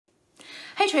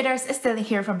Hey traders, it's Lily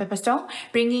here from Pepperstone,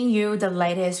 bringing you the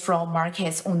latest from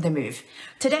markets on the move.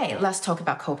 Today, let's talk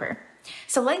about copper.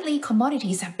 So lately,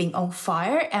 commodities have been on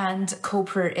fire and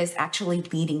copper is actually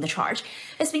leading the charge.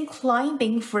 It's been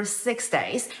climbing for 6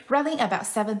 days, rallying about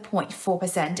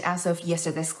 7.4% as of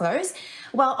yesterday's close,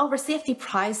 while our CFD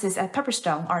prices at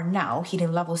Pepperstone are now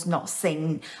hitting levels not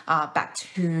seen back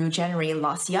to January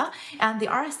last year, and the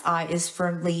RSI is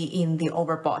firmly in the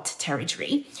overbought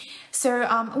territory. So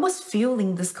what's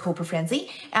fueling this copper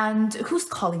frenzy and who's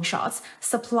calling shots,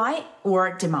 supply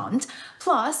or demand?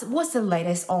 Plus, what's the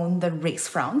latest on the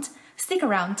risk front? Stick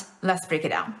around, let's break it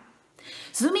down.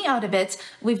 Zooming out a bit,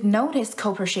 we've noticed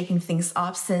copper shaking things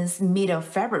up since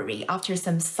mid-February after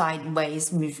some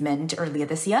sideways movement earlier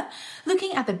this year.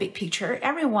 Looking at the big picture,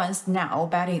 everyone's now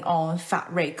betting on Fed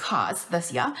rate cuts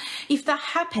this year. If that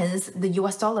happens, the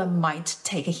US dollar might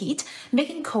take a hit,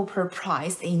 making copper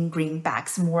priced in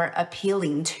greenbacks more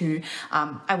appealing to,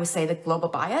 I would say, the global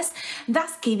buyers.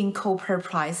 That's giving copper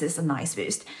prices a nice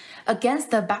boost. Against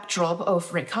the backdrop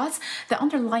of rate cuts, the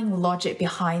underlying logic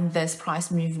behind this price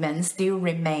movement still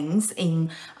remains in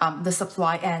the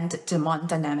supply and demand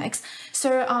dynamics.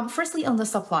 So firstly, on the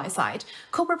supply side,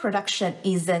 copper production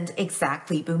isn't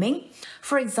exactly booming.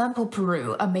 For example,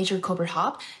 Peru, a major copper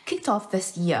hub, kicked off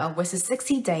this year with a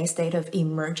 60-day state of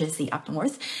emergency up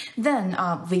north. Then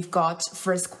we've got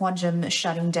First Quantum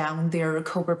shutting down their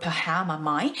Copper Bahama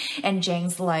mine, and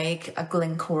James Lake,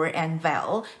 Glencore, and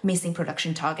Vale missing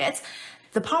production targets.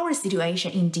 The power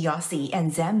situation in DRC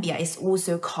and Zambia is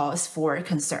also cause for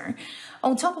concern.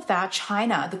 On top of that,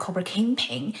 China, the copper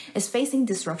kingpin, is facing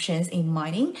disruptions in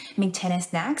mining,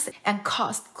 maintenance nags, and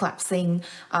cost collapsing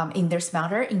in their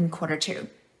smelter in Q2.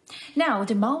 Now,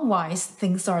 demand-wise,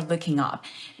 things are looking up.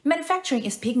 Manufacturing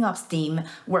is picking up steam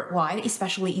worldwide,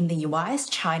 especially in the US,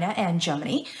 China, and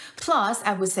Germany. Plus,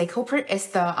 I would say copper is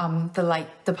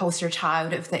the poster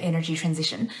child of the energy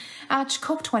transition. At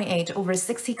COP28, over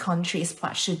 60 countries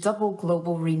pledged to double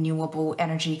global renewable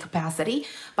energy capacity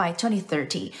by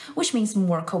 2030, which means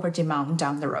more copper demand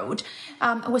down the road.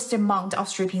 With demand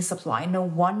outstripping supply, no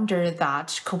wonder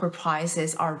that copper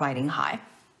prices are riding high.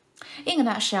 In a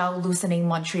nutshell, loosening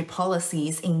monetary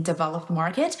policies in developed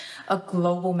markets, a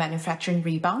global manufacturing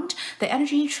rebound, the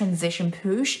energy transition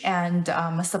push, and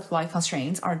supply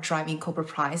constraints are driving copper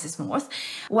prices north.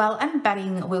 While I'm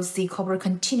betting we'll see copper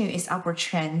continue its upward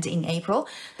trend in April,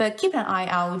 but keep an eye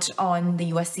out on the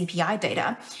US CPI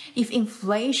data. If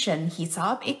inflation heats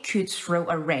up, it could throw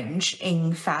a wrench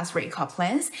in fast rate cut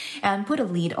plans and put a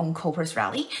lead on copper's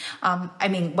rally.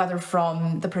 Whether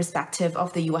from the perspective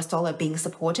of the US dollar being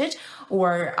supported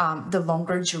or the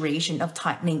longer duration of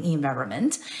tightening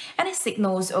environment. Any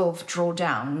signals of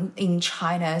drawdown in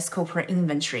China's copper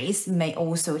inventories may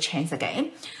also change the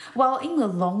game. While in the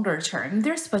longer term,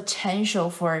 there's potential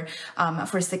for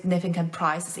significant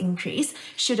price increase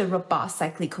should a robust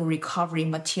cyclical recovery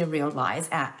materialize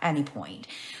at any point.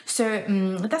 So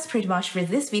that's pretty much for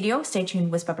this video. Stay tuned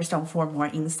with Pepperstone for more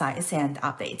insights and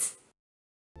updates.